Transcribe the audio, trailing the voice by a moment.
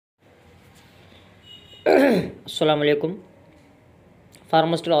Assalamu alaikum.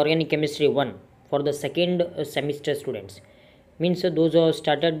 Pharmaceutical Organic Chemistry 1 for the second semester students. Means those who have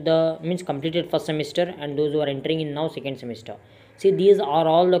started the means completed first semester and those who are entering in now second semester. See, these are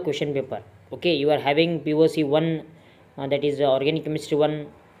all the question paper. Okay, you are having POC 1, that is Organic Chemistry 1,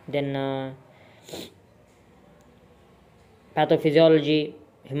 then Pathophysiology,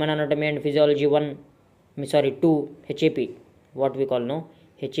 Human Anatomy and Physiology 1, 2, HAP, what we call now,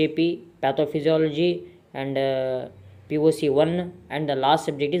 HAP, Pathophysiology and POC 1, and the last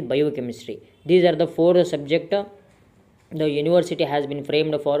subject is Biochemistry. These are the 4 subjects the university has been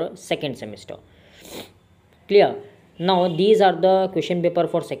framed for second semester. Clear? Now these are the question paper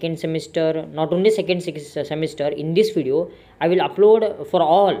for second semester. Not only second semester, in this video I will upload for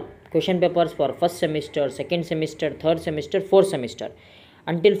all question papers for first semester, second semester, third semester, fourth semester.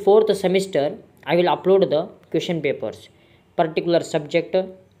 Until fourth semester I will upload the question papers. Particular subject,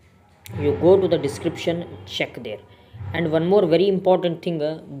 you go to the description, check there. And one more very important thing,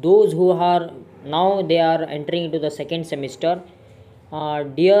 those who are now they are entering into the second semester,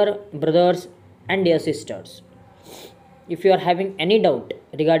 dear brothers and dear sisters, if you are having any doubt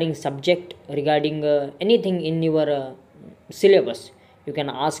regarding subject, regarding anything in your syllabus, you can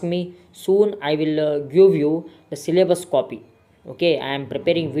ask me. Soon I will give you the syllabus copy. Okay, I am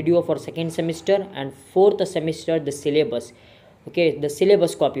preparing video for second semester and fourth semester the syllabus. Okay, the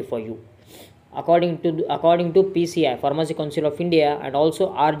syllabus copy for you according to PCI, Pharmacy Council of India, and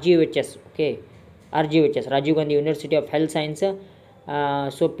also RGUHS. Okay, RGUHS, Rajiv Gandhi University of Health Science.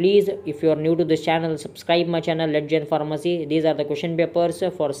 So please, if you are new to this channel, subscribe my channel, Let's Join Pharmacy. These are the question papers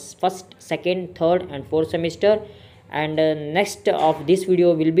for first, second, third and fourth semester. And next of this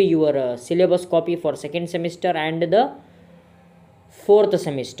video will be your syllabus copy for second semester and the fourth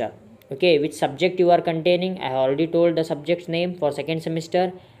semester. Okay, which subject you are containing, I have already told the subject's name for second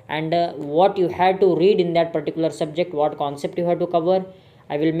semester, and what you had to read in that particular subject, what concept you have to cover.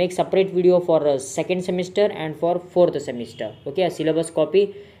 I will make separate video for second semester and for fourth semester. Okay, a syllabus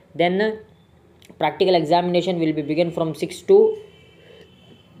copy. Then practical examination will be begin from 6 to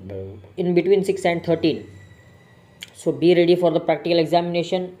in between 6 and 13. So be ready for the practical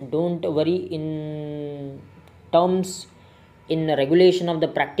examination. Don't worry in terms in regulation of the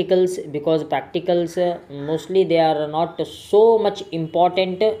practicals, because practicals mostly they are not so much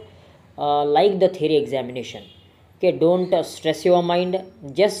important like the theory examination. Okay, don't stress your mind,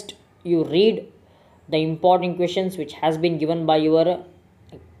 just you read the important questions which has been given by your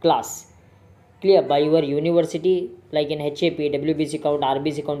class, clear, by your university, like in HAP, WBC count,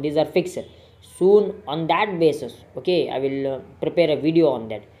 RBC count, these are fixed. Soon on that basis, okay, I will prepare a video on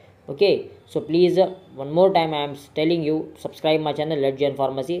that. Okay, so please, one more time I am telling you, subscribe my channel, Let's Join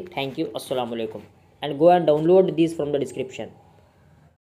Pharmacy. Thank you. Assalamu alaikum. And go and download these from the description.